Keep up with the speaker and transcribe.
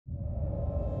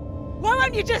Why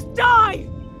won't you just die?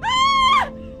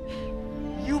 Ah!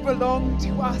 You belong to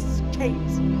us, Kate.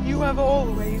 You have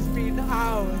always been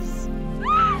ours.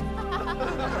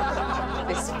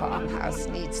 This farmhouse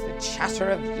needs the chatter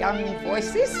of young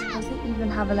voices. Does it even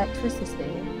have electricity?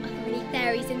 Are there any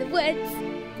fairies in the woods?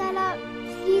 Stella,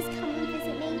 please come and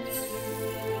visit me.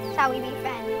 Shall we be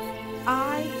friends?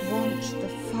 I want the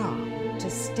farm to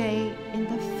stay in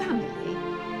the family.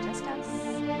 Just us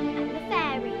and the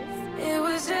fairies. It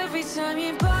was every time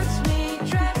you bugged me,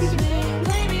 dragged me,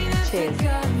 played me, then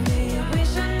forgot me. I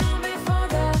wish I'd known before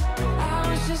that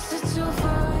I was just a tool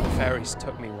for you. Fairies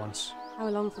took me once. How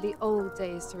long for the old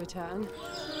days to return?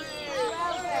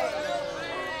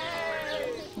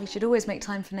 We should always make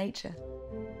time for nature.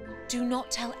 Do not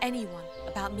tell anyone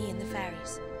about me and the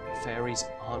fairies. Fairies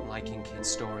aren't like in kids'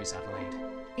 stories, Adelaide.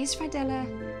 Is Fridella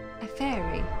a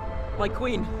fairy? My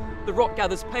queen, the rock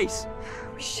gathers pace.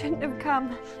 We shouldn't have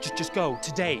come. Just go,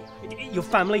 today. Your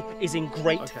family is in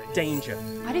great danger.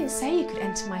 I didn't say you could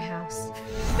enter my house.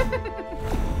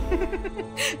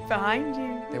 Behind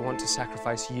you. They want to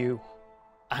sacrifice you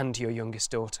and your youngest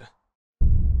daughter.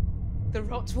 The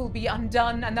rot will be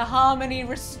undone and the harmony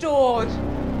restored.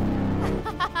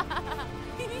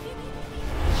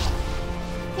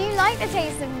 Do you like the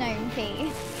taste of gnome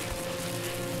pea?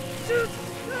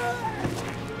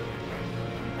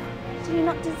 Do you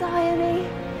not desire me?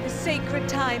 The sacred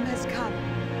time has come.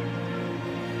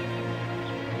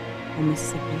 Oh,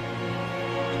 Mississippi.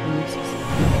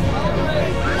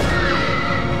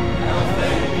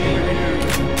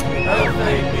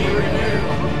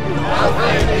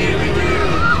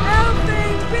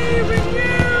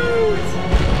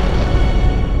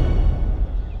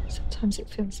 Sometimes it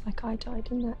feels like I died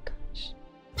in that crash.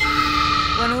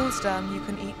 When all's done, you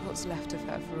can eat what's left of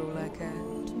her for all I care.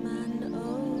 Old man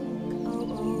oak,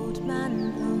 oh old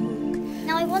man oak.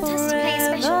 Now I want us to play a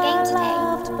special game today.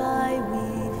 Loved by we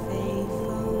fae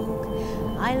folk.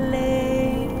 I live